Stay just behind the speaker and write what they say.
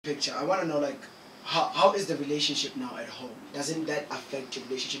Picture. I want to know, like, how is the relationship now at home? Doesn't that affect your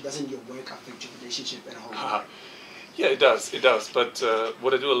relationship? Doesn't your work affect your relationship at home? Yeah, it does. It does. But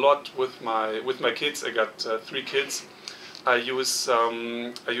what I do a lot with my kids, I got 3 kids. I use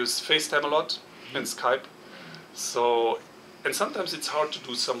FaceTime a lot and Skype. So, and sometimes it's hard to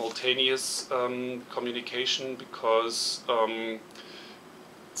do simultaneous communication because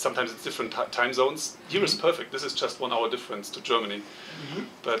sometimes it's different time zones. Here is perfect. This is just 1 hour difference to Germany.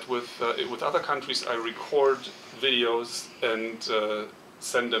 But with other countries, I record videos and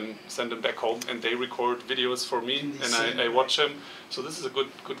send them back home, and they record videos for me, and I watch them. So this is a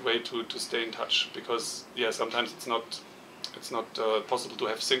good way to stay in touch, because yeah, sometimes it's not possible to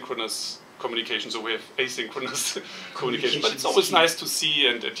have synchronous communication, so we have asynchronous communication. But it's always nice to see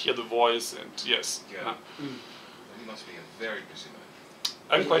and hear the voice, and yes. Yeah. You must be a very busy man.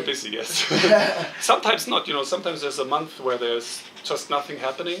 I'm quite busy, yes. Sometimes not, sometimes there's a month where there's just nothing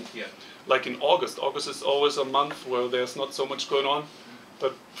happening. Yeah. Like in August. August is always a month where there's not so much going on.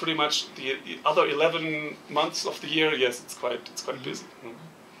 But pretty much the other 11 months of the year, yes, it's quite busy.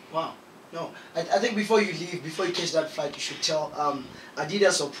 Wow. No, I think before you leave, before you catch that flight, you should tell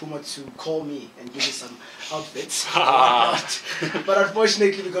Adidas or Puma to call me and give me some outfits. But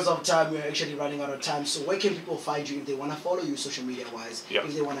unfortunately, because of time, we're actually running out of time. So where can people find you if they want to follow you social media-wise,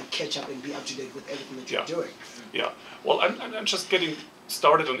 if they want to catch up and be up to date with everything that you're doing? Yeah. Well, I'm just getting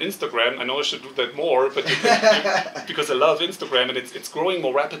started on Instagram. I know I should do that more, but because I love Instagram, and it's growing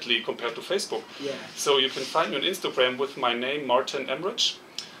more rapidly compared to Facebook. Yeah. So you can find me on Instagram with my name, Martin Emrich.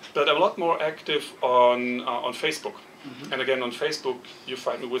 But I'm a lot more active on Facebook. And again, on Facebook, you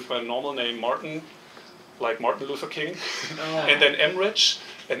find me with my normal name, Martin, like Martin Luther King, and then Emrich.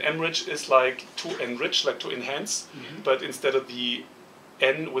 And Emrich is like to enrich, like to enhance, but instead of the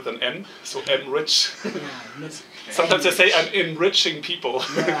N with an M, so Emrich. Sometimes I say I'm enriching people.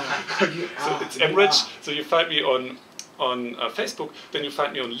 So it's Emrich. So you find me on Facebook, then you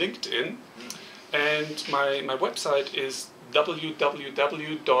find me on LinkedIn, and my website is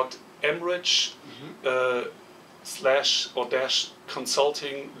www.emrich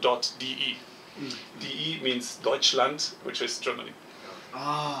 /consulting.de. DE means Deutschland, which is Germany.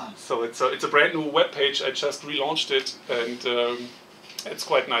 So it's a brand new web page. I just relaunched it, and it's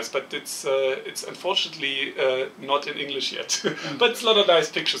quite nice. But it's unfortunately not in English yet. But it's a lot of nice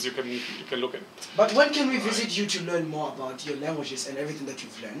pictures you can look at. But when can we visit you to learn more about your languages and everything that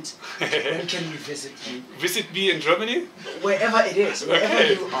you've learned? When can we visit you? Visit me in Germany? Wherever it is, wherever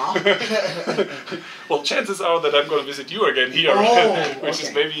you are. Well, chances are that I'm going to visit you again here, which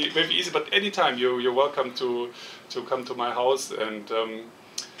is maybe easy. But anytime you're welcome to come to my house, and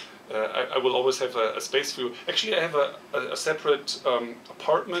I will always have a space for you. Actually, I have a separate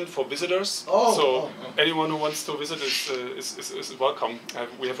apartment for visitors. Anyone who wants to visit is welcome.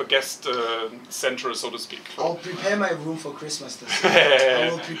 We have a guest center, so to speak. I'll prepare my room for Christmas this year. I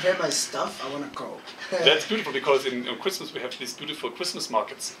will prepare my stuff. I want to go. That's beautiful, because on Christmas we have these beautiful Christmas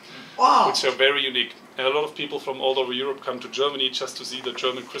markets, which are very unique. And a lot of people from all over Europe come to Germany just to see the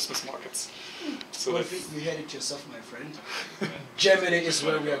German Christmas markets. So well, you heard it yourself, my friend. Germany is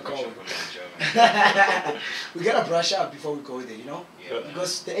where we are going. We gotta brush up before we go there,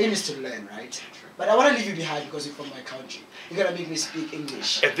 because the aim is to learn, right? But I want to leave you behind because you're from my country. You gotta make me speak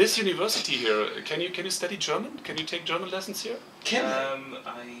English. At this university here, can you study German? Can you take German lessons here?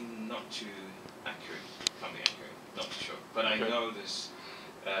 I'm not too accurate. Can't be accurate. Not sure. But I know there's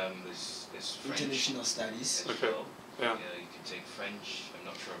French. International studies. As well. Yeah. You can take French. I'm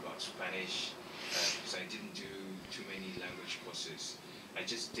not sure about Spanish, because I didn't do too many language courses. I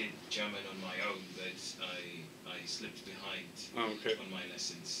just did German on my own, but I slipped behind on my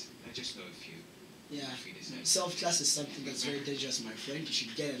lessons. I just know a few. Yeah, self-class is something that's very dangerous, my friend. You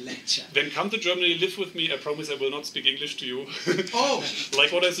should get a lecture. Then come to Germany, live with me. I promise I will not speak English to you.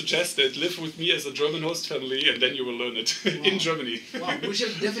 Like what I suggested, live with me as a German host family, and then you will learn it in Germany. Wow, we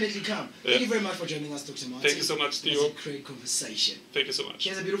should definitely come. Thank you very much for joining us, Dr. Martin. Thank you so much, Theo. It was a great conversation. Thank you so much.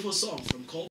 Here's a beautiful song from Cole.